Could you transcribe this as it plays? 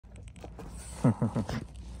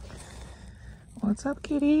What's up,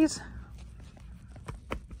 kitties?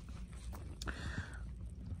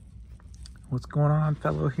 What's going on,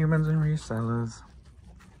 fellow humans and resellers?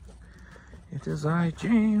 It is I,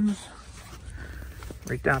 James,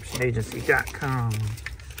 RateAdoptionAgency.com.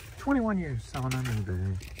 21 years selling on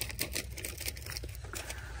eBay.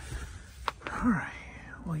 Alright,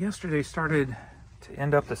 well, yesterday started to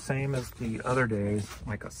end up the same as the other days,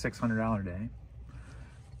 like a $600 day.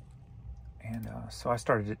 And so I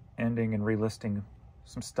started ending and relisting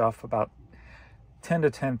some stuff about 10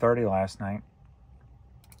 to 10:30 last night.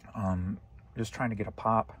 Just trying to get a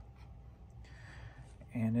pop.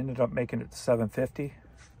 And ended up making it to 750.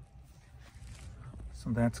 So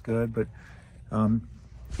that's good. But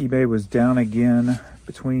eBay was down again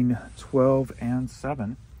between 12 and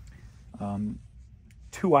 7.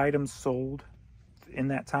 2 items sold in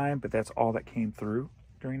that time, but that's all that came through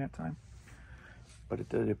during that time. But it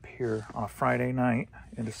did appear on a Friday night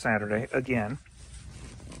into Saturday again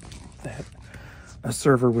that a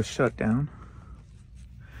server was shut down.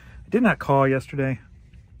 I did not call yesterday.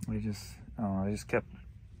 I just kept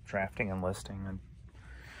drafting and listing and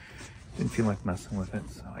didn't feel like messing with it,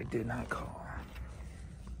 so I did not call.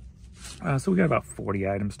 So we got about 40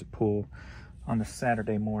 items to pull on the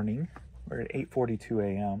Saturday morning. We're at 8:42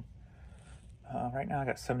 a.m. Right now I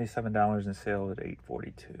got $77 in sale at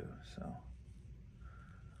 8:42, so.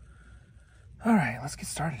 All right, let's get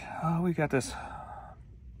started. We got this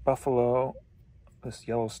Buffalo, this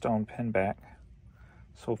Yellowstone pinback,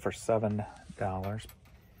 sold for $7.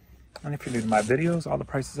 And if you're new to my videos, all the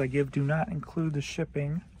prices I give do not include the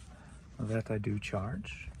shipping that I do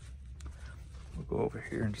charge. We'll go over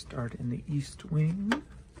here and start in the east wing.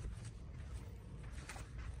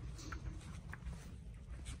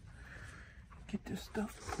 Get this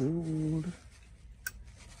stuff pulled.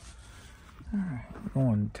 All right, we're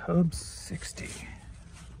going tub 60.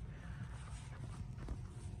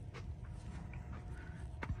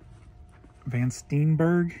 Van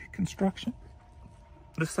Steenberg construction.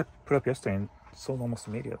 This I put up yesterday and sold almost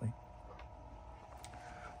immediately.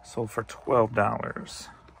 Sold for $12.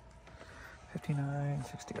 59,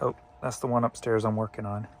 60. Oh, that's the one upstairs I'm working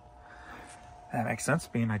on. That makes sense,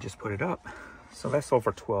 being I just put it up. So that sold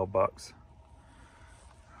for 12 bucks.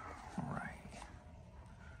 All right.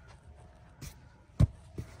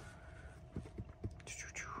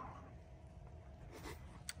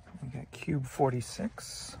 We got Cube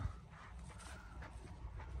 46.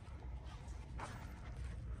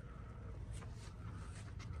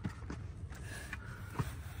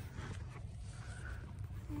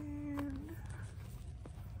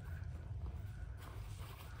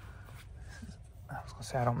 I was gonna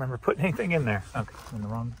say I don't remember putting anything in there. Okay, in the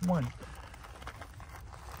wrong one.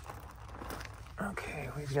 Okay,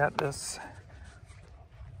 we've got this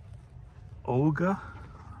Olga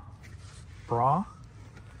bra,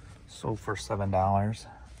 sold for $7.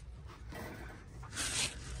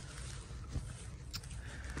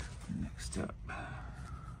 Next up,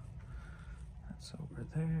 that's over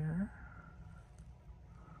there.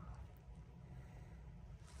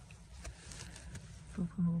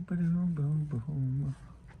 Boom, boom, boom, boom.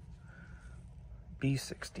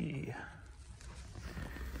 B60.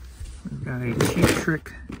 We've got a Cheap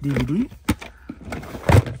Trick DVD.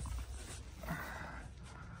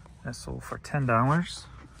 That sold for $10.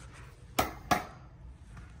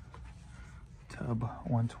 Tub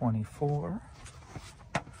 124.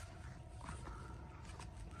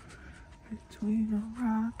 Between a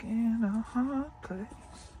rock and a hard place.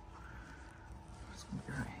 It's gonna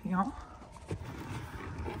be right here.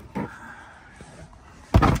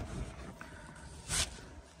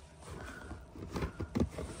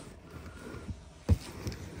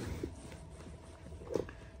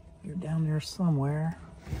 You're down there somewhere.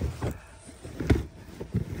 There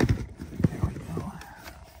we go.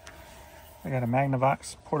 I got a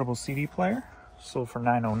Magnavox portable CD player, sold for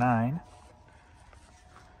 $9.09.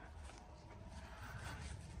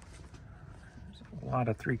 There's a lot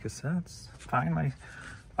of 3 cassettes. Finally,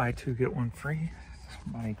 buy 2 get 1 free.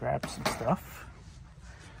 Somebody grab some stuff.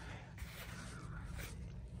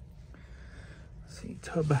 Let's see,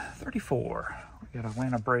 tub 34. We got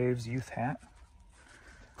Atlanta Braves youth hat.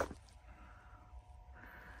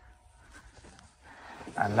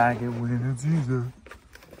 I like it when it's easy.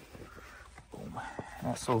 Boom.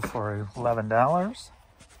 That sold for $11.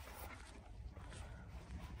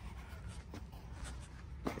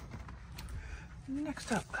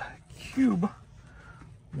 Next up, Cube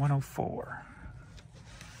 104.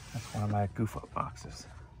 That's one of my goof up boxes.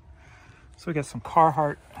 So we got some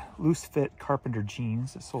Carhartt loose fit carpenter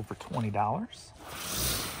jeans that sold for $20.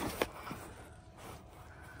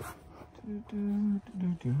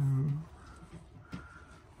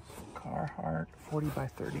 Carhartt 40 by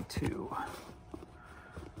 32.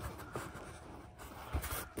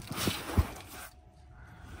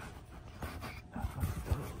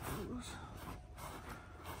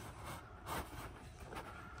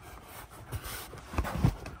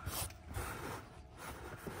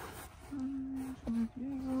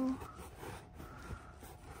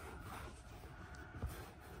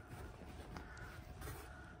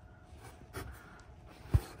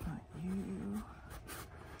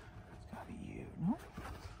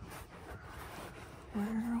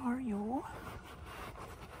 Where are you?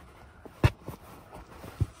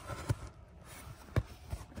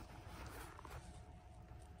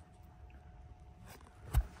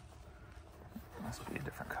 Must be a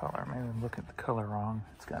different color. Maybe I'm looking at the color wrong.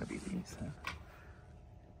 It's got to be these then.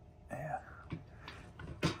 Yeah.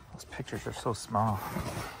 Those pictures are so small.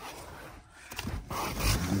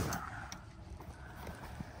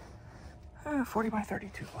 40 by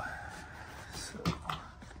 32. So,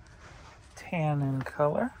 tan in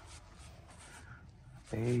color,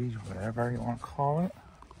 beige, whatever you want to call it.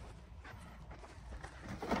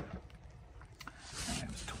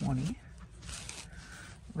 Times 20.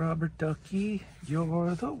 Rubber ducky,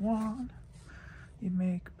 you're the one. You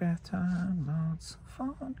make bath time lots of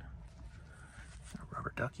fun.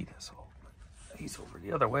 Rubber ducky, that's all. He's over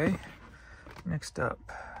the other way. Next up,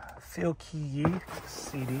 Phil Key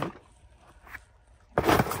CD.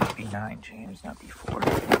 B9, James, not before.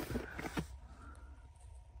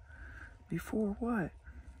 Before what?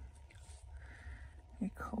 A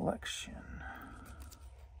collection.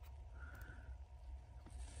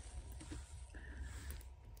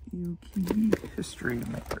 Yuki History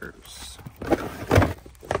Makers.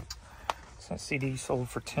 So that CD sold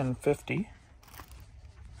for $10.50.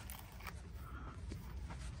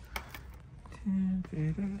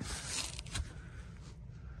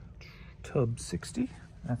 Tub 60.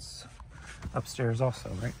 That's upstairs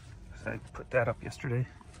also, right? I put that up yesterday.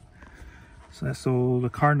 So that sold, the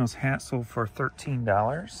Cardinals hat sold for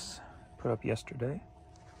 $13. Put up yesterday.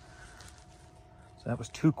 So that was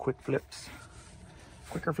 2 quick flips.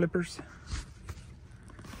 Quicker flippers.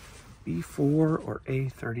 B4 or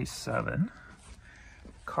A37.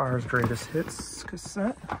 Cars Greatest Hits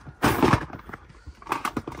cassette.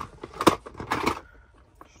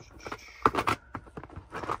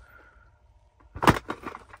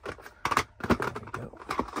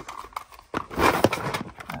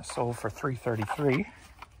 Sold for $3.33.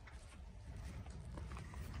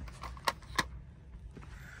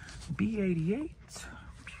 B88.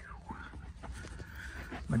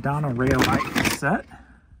 Madonna Rail Light cassette.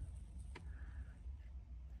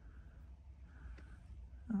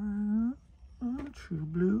 True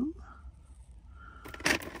Blue.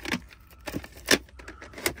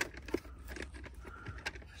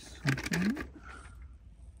 Something.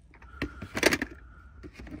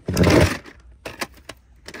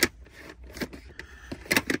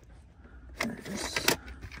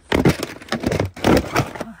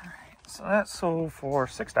 So that sold for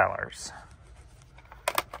 $6.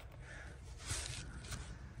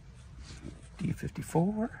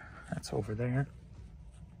 D54, that's over there.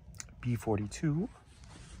 B42.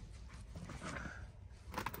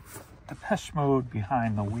 Depeche Mode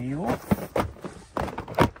Behind the Wheel.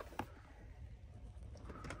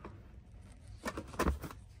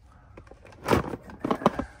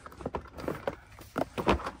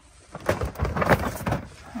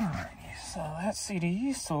 That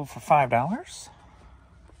CD sold for $5.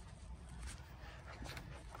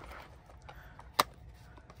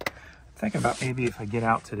 Thinking about maybe if I get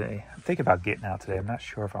out today. I'm thinking about getting out today. I'm not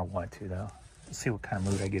sure if I want to though. Let's see what kind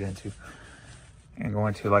of mood I get into. And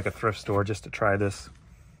going to like a thrift store just to try this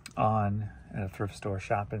on at a thrift store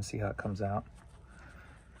shop and see how it comes out.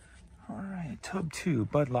 All right, Tub 2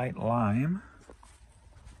 Bud Light Lime.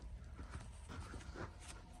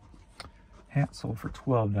 Hat sold for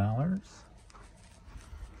 $12.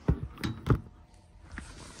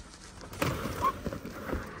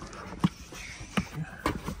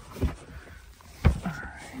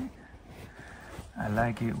 I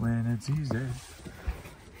like it when it's easy.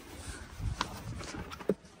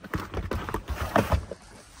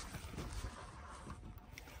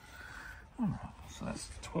 Oh, so that's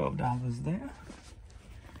 $12 there.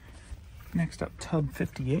 Next up, Tub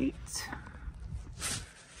 58.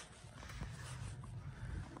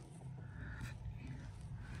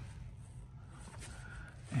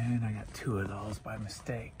 And I got 2 of those by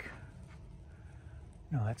mistake.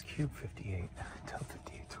 No, that's Cube 58. Tub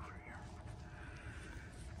 58's over here.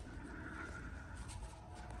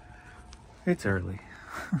 It's early.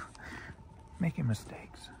 Making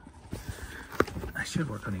mistakes. I should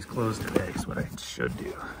work on these clothes today is what I should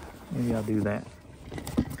do. Maybe I'll do that.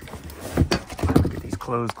 Get these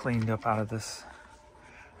clothes cleaned up out of this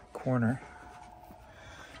corner.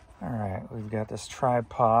 All right, we've got this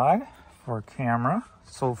tripod for a camera,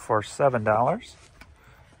 sold for $7.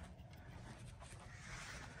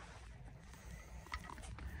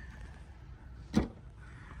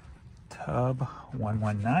 Tub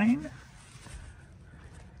 119.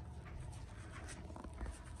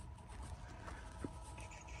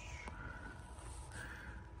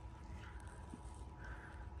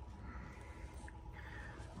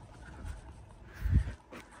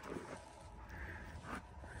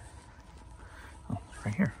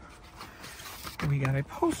 Right here. We got a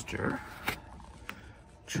poster.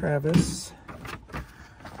 Travis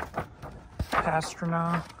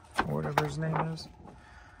Pastrana, or whatever his name is.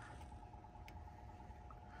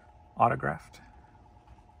 Autographed.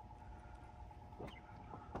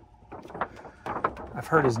 I've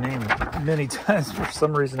heard his name many times. For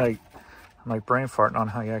some reason, I'm like brain farting on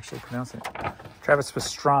how you actually pronounce it. Travis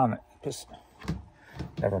Pastrana.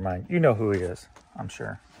 Never mind. You know who he is, I'm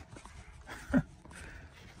sure.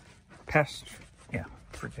 Yeah,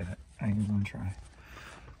 forget it. I ain't even gonna try.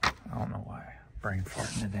 I don't know why. Brain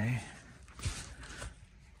farting today.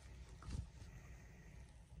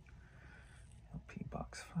 LP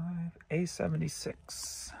box 5,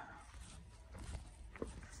 A76.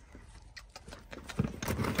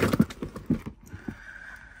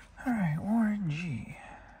 All right, Warren G.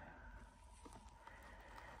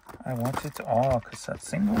 I Want It All cassette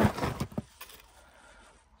single.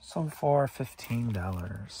 Sold for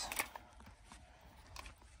 $15.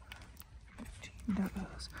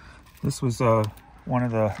 This was one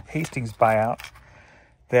of the Hastings buyout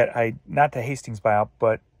not the Hastings buyout,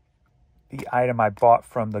 but the item I bought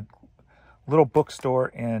from the little bookstore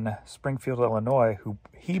in Springfield, Illinois, who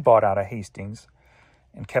he bought out of Hastings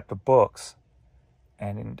and kept the books.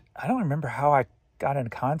 And I don't remember how I got in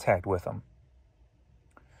contact with him.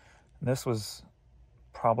 This was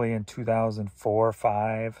probably in 2004 or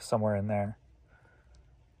 5, somewhere in there.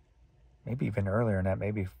 Maybe even earlier than that,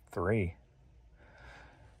 maybe 3.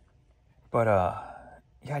 But,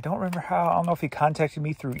 yeah, I don't remember how. I don't know if he contacted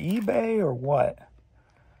me through eBay or what.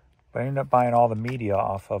 But I ended up buying all the media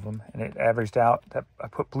off of him. And it averaged out that I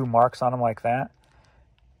put blue marks on them like that.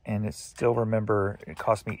 And it still, remember, it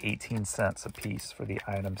cost me 18 cents a piece for the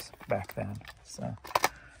items back then. So,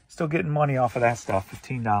 still getting money off of that stuff,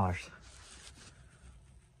 $15.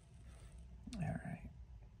 All right.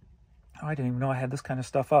 Oh, I didn't even know I had this kind of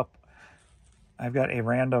stuff up. I've got a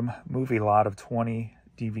random movie lot of 20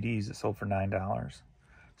 DVDs that sold for $9.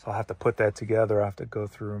 So I'll have to put that together. I'll have to go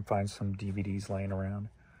through and find some DVDs laying around.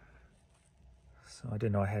 So I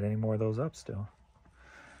didn't know I had any more of those up still.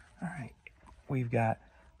 All right. We've got,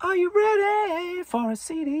 are you ready for a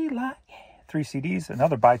CD like, yeah, 3 CDs,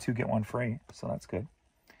 another buy 2, get 1 free. So that's good.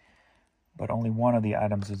 But only one of the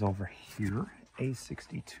items is over here.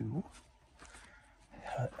 A62.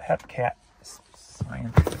 Hepcat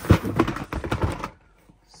Scientific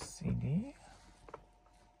CD.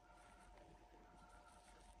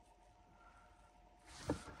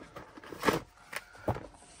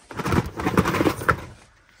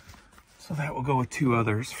 So that will go with 2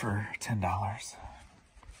 others for $10.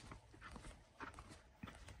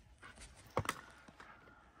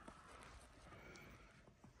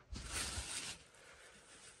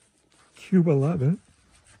 Cube 11.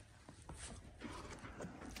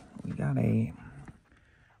 We got a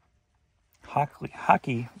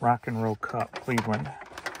hockey rock and roll cup Cleveland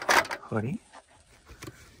hoodie.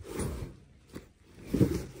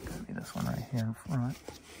 Got me this one right here in front.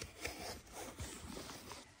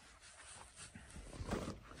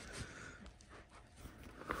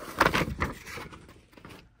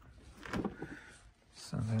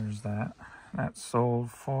 So there's that. That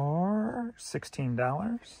sold for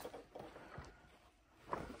 $16.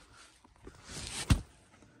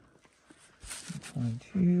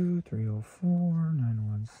 22, 304,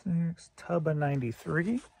 916, Tubba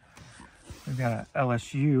 93. We've got an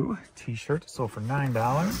LSU t-shirt sold for $9.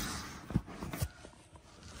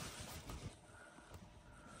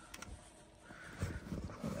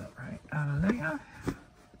 Pull that right out of there.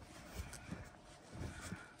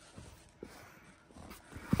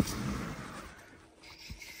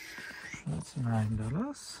 That's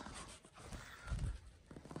 $9.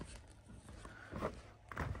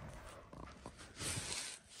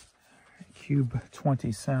 Cube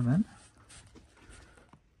 27.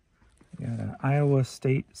 We got an Iowa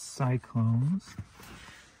State Cyclones.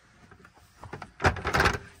 28,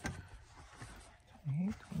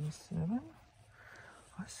 27.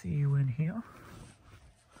 I see you in here.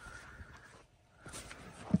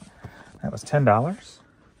 $10.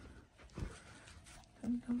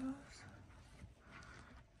 $10.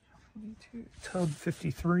 Tub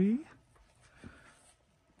 53.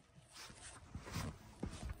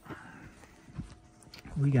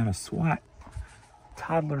 We got a SWAT,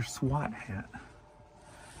 toddler SWAT hat.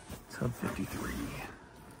 Tub 53.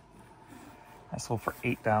 That sold for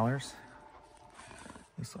 $8.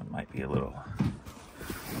 This one might be a little,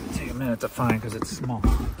 take a minute to find because it's small.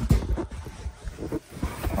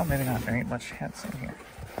 Oh, maybe not. There ain't much hats in here.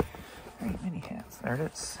 There ain't many hats. There it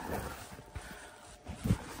is.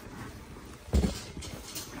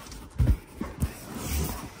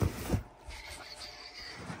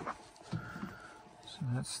 So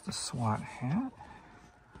that's the SWAT hat.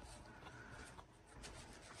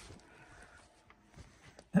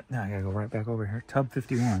 Now I gotta go right back over here. Tub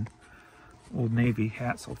 51. Old Navy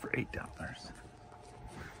hat sold for $8.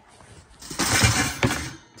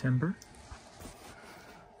 Timber.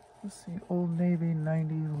 Let's see, Old Navy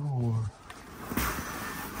 90 lure.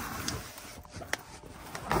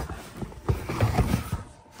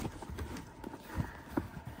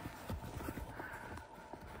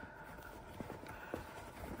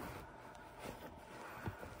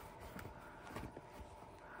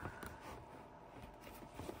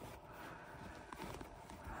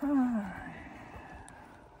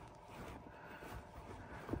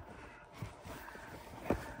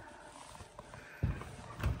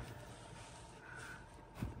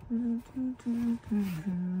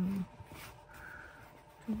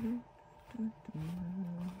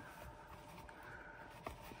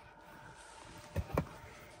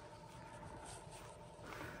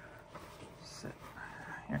 Sit.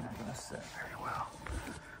 You're not going to sit very well.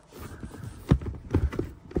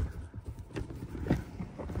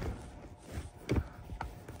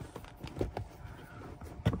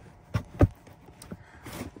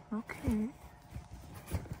 Okay.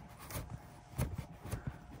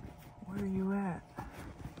 Where are you at?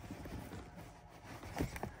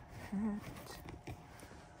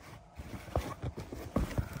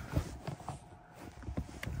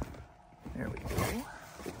 There we go.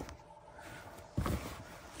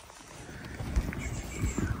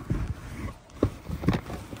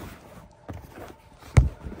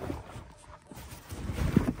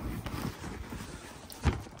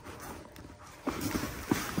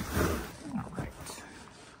 All right.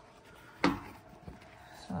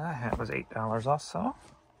 So that hat was $8 also.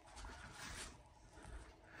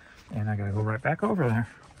 And I gotta go right back over there.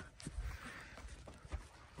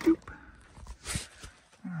 Boop.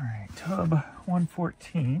 All right, tub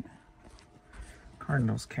 114.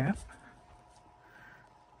 Cardinals cap.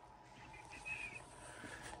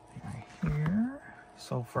 Right here.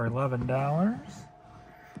 Sold for $11.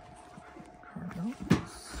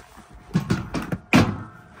 Cardinals.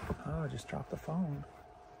 Oh, I just dropped the phone.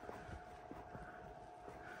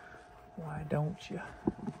 Why don't you?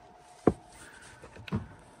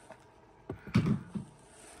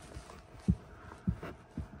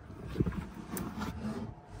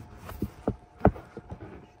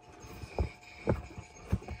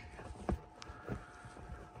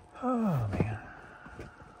 Oh, man.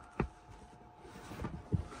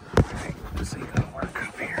 Alright, let's see, gotta work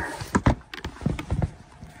up here.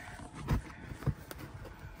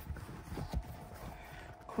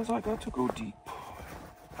 Because I got to go deep.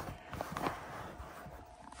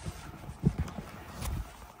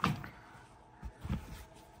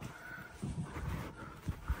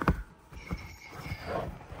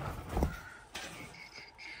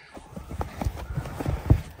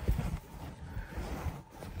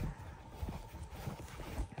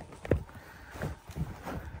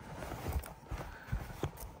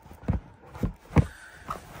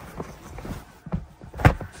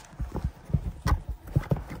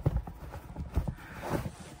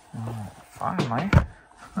 Finally.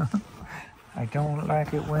 I don't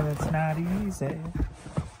like it when it's not easy.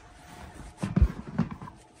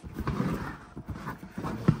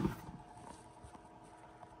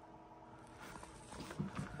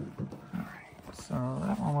 Alright, so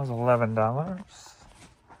that one was $11.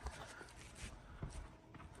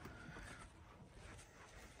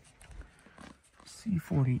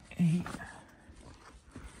 C48.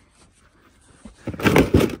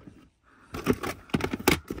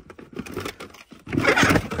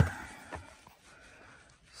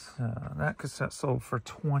 That cassette sold for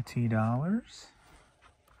 $20.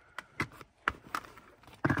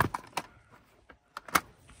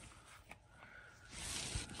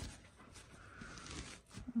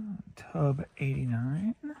 Tub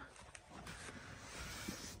 89.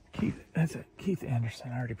 Keith, that's it. Keith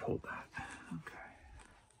Anderson. I already pulled that. Okay.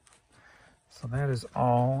 So that is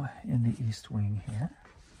all in the East Wing here.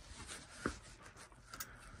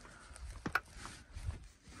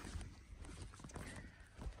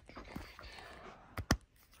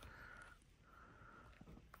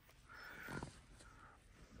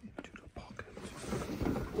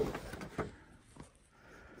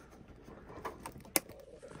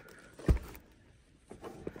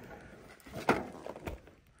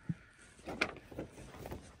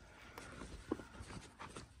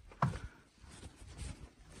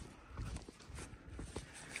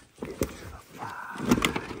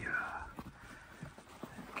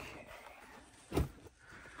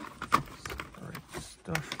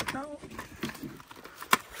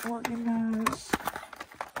 organize.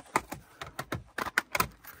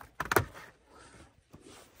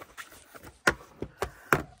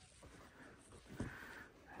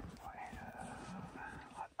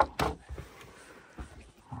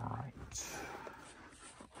 All right.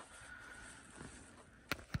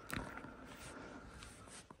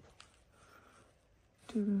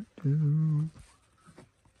 Doo-doo.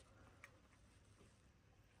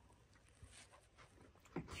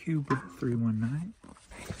 Cube 319.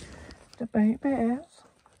 The babies.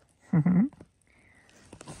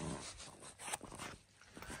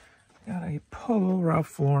 Got a Polo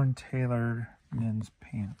Ralph Lauren tailored men's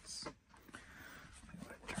pants.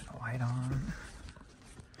 Turn the light on.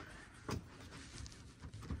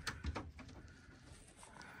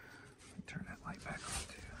 Turn that light back on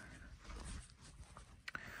too.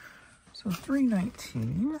 So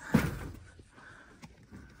 $3.19.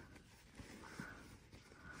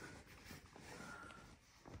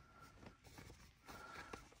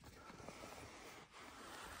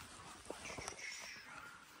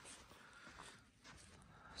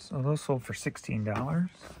 So those sold for $16.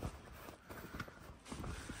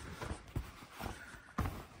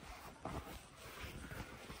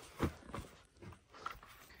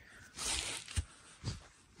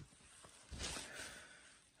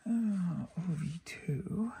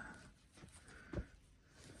 OV2.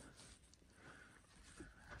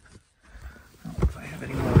 I don't know if I have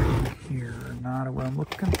any more in here or not, or what I'm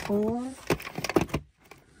looking for.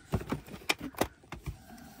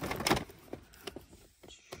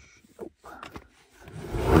 Nope.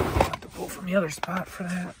 I'll have to pull from the other spot for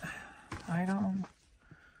that item.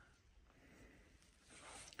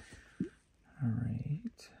 All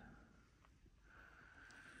right.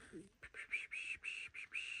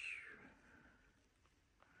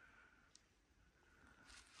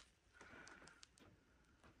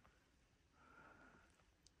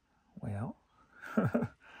 Well,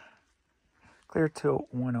 clear tilt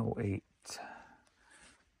 108.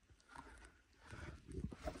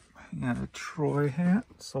 I got a Troy hat,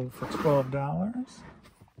 sold for $12.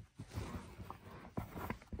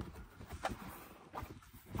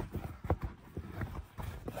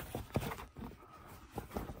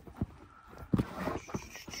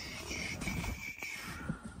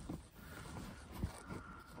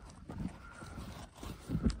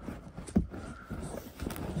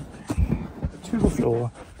 To the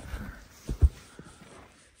floor.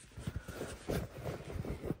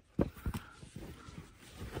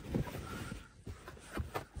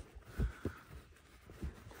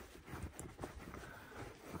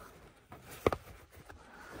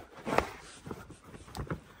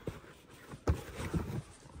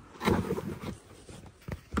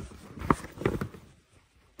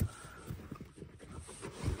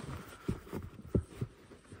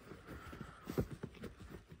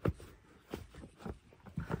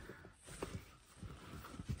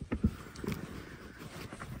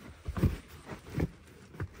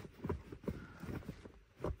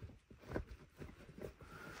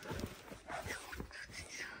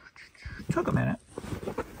 Took a minute.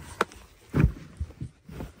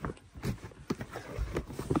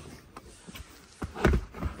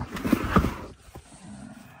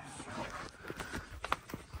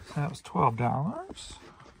 So that was $12.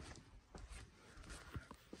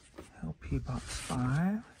 LP box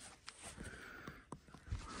 5.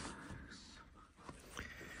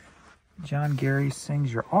 John Gary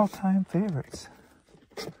sings your all-time favorites.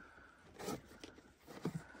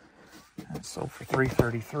 That sold for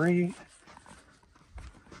 $3.33.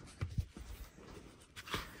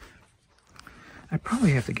 I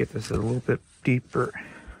probably have to get this at a little bit deeper,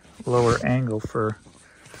 lower angle for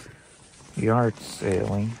yard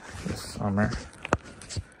sailing this summer.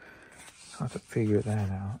 I'll have to figure that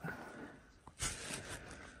out.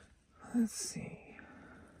 Let's see.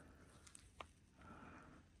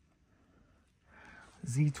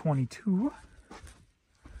 Z22.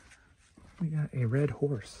 We got a red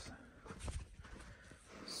horse.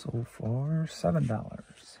 Sold for $7.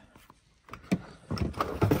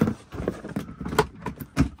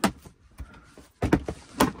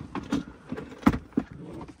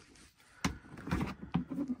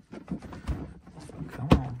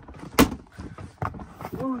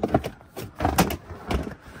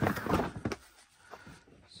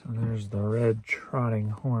 So there's the red trotting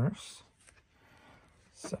horse,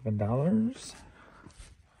 $7.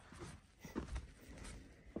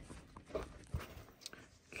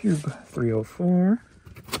 Cube 304.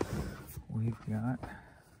 We've got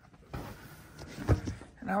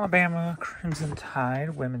an Alabama Crimson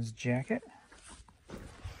Tide women's jacket.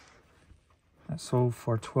 That sold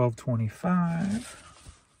for $12.25.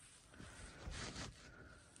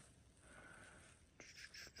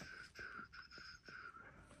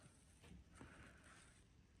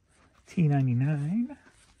 $18.99.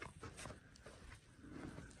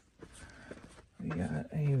 We got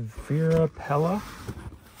a Vera Pella.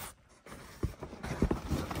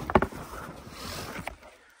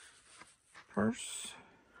 Purse.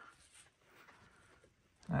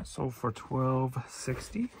 That sold for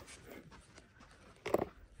 $12.60.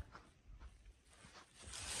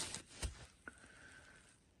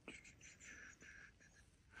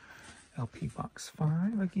 LP box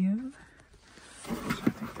 5 again. So I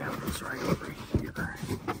think that was right over here.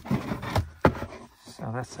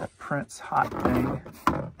 So that's that Prince hot thing.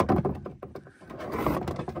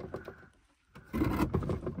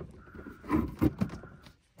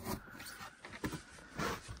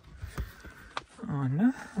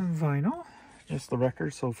 On vinyl, just the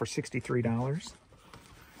record sold for $63.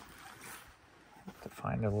 Have to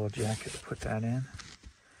find a little jacket to put that in.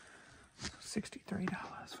 So $63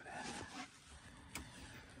 for that.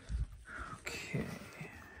 Okay.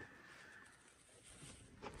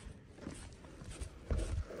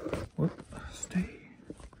 Whoop, stay.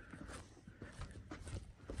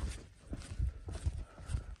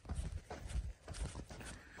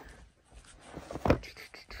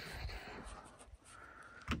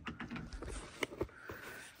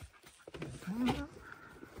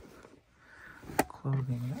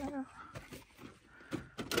 Clothing there.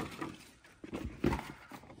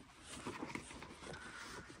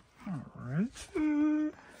 Alright.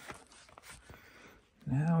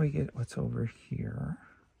 Now we get what's over here.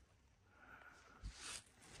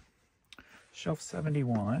 Shelf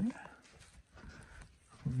 71.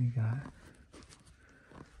 What we got?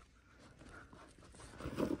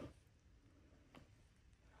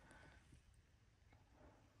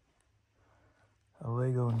 A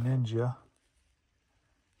Lego Ninja.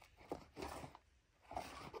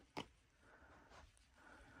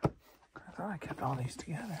 I thought I kept all these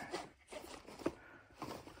together.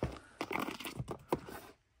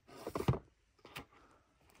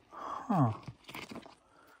 Huh.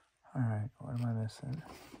 Alright, what am I missing?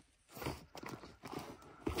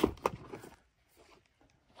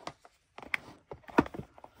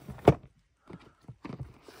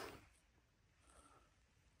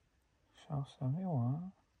 Shelf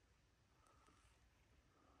 71.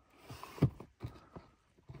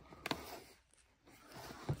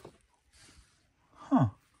 Huh.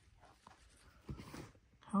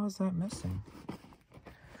 How is that missing?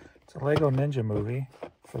 It's a Lego Ninja movie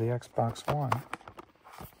for the Xbox One.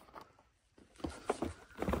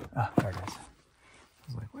 Ah, there it is. I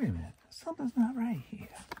was like, wait a minute, something's not right here.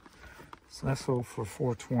 So that's sold for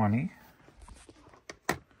 $4.20.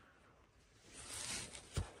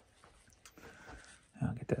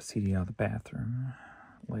 I'll get that CD out of the bathroom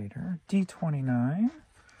later. D29,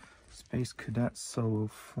 Space Cadet Solo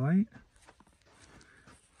Flight.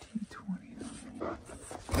 D29.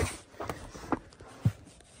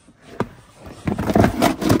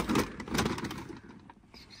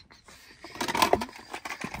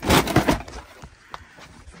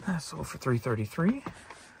 That sold for $3.33.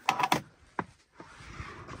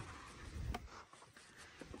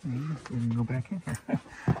 We can go back in here.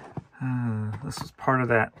 This is part of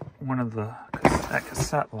that that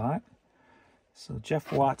cassette lot. So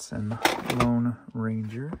Jeff Watson, Lone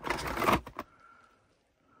Ranger.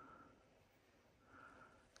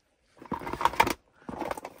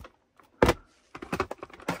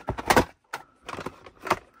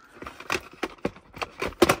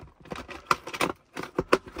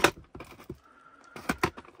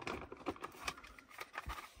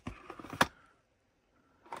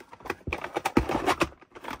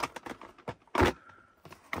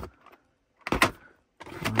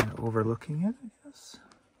 Overlooking it, I guess.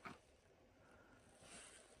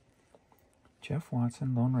 Jeff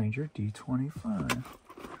Watson, Lone Ranger, D25.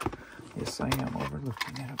 Yes, I am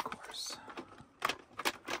overlooking it, of course.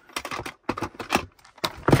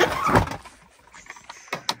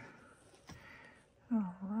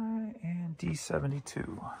 Alright, and D72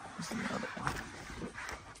 is the other one.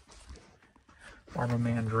 Barbara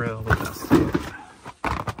Mandrell with us.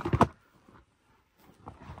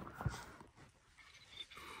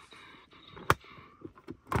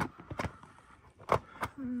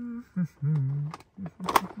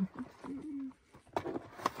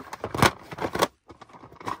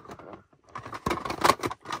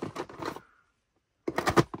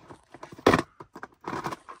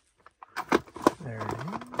 There it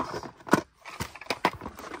is.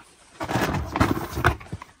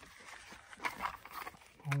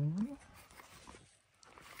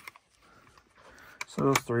 So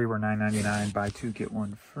those three were $9.99. Buy two, get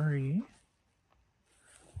one free.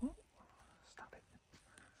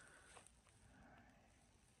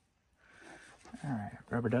 All right,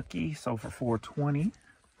 rubber ducky sold for $4.20.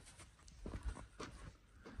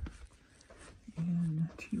 And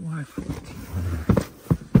TY14.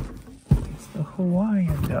 It's the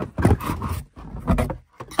Hawaiian duck.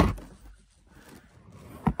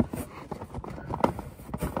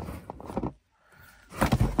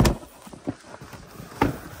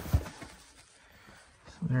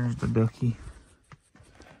 So there's the ducky.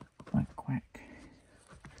 Quack, quack.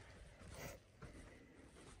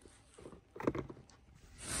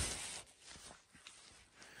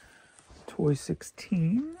 Toy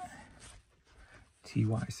 16.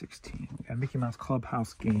 TY16. We got Mickey Mouse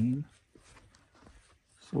Clubhouse game.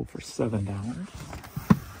 Sold for $7.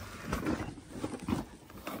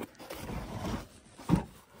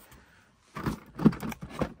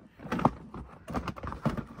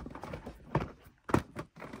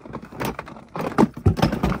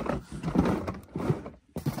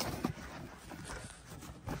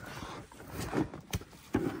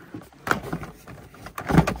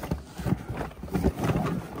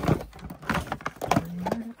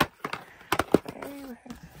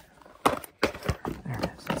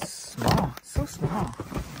 So small.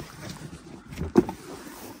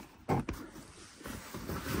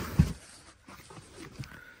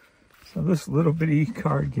 So this little bitty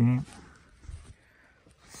card game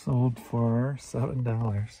sold for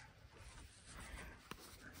 $7.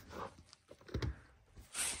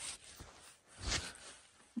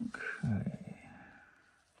 Okay.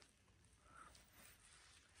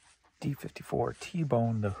 D54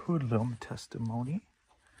 T-Bone, the Hoodlum Testimony.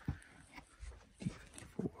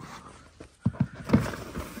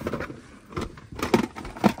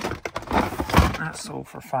 That sold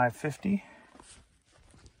for $5.50.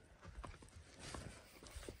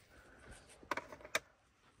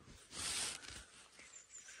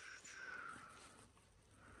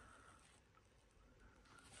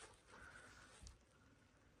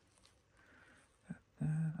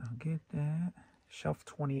 I'll get that. Shelf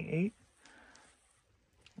 28.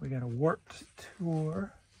 We got a Warped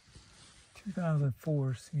Tour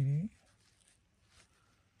 2004 CD.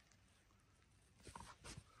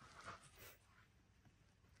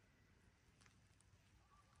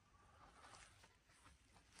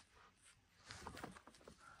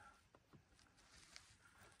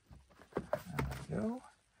 Go.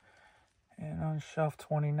 And on shelf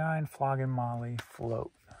 29, Flogging Molly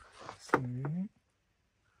Float. See? There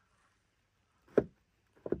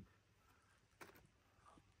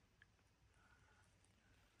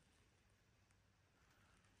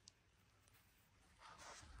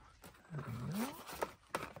we go.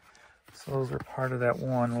 So those are part of that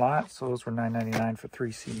one lot. So those were $9.99 for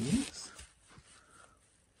 3 CDs.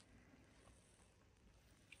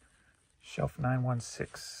 Shelf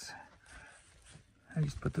 916. I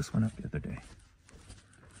just put this one up the other day.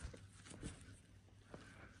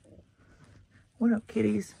 What up,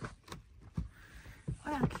 kitties?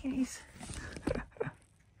 What up, kitties?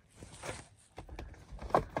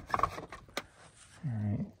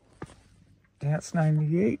 Alright. Dance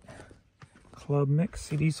 98. Club Mix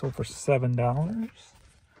CD sold for $7.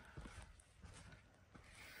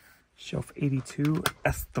 Shelf 82.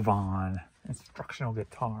 Estevan. Instructional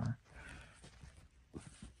guitar.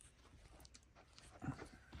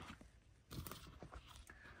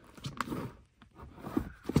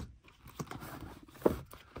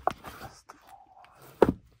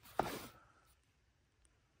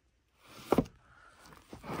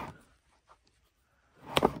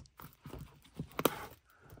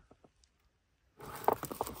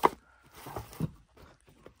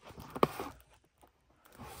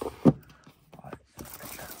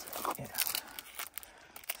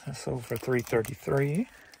 Sold for $3.33.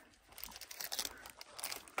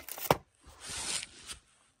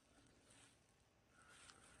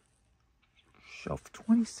 Shelf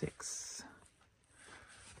 26.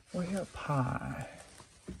 Way Up High.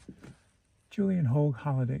 Julian Hogue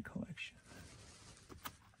Holiday Collection.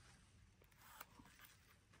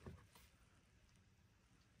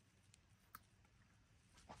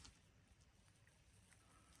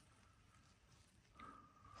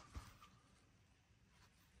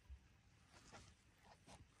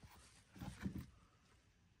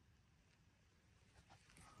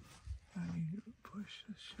 I need to push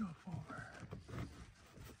the shelf over.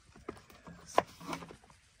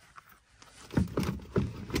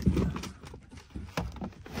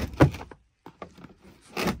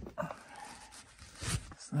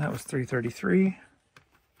 So that was $3.33.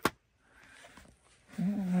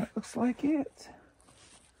 And that looks like it.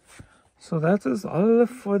 So that is all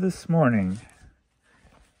for this morning.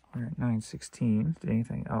 We're at 9:16. Did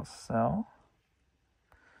anything else sell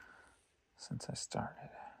since I started?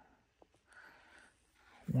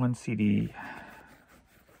 one CD.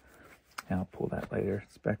 And I'll pull that later.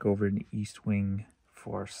 It's back over in the East Wing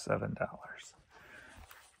for $7.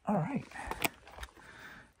 All right.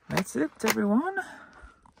 That's it, everyone,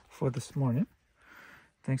 for this morning.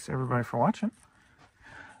 Thanks, everybody, for watching.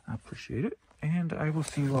 I appreciate it. And I will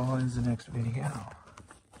see you all in the next video.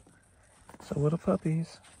 So, little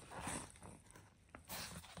puppies.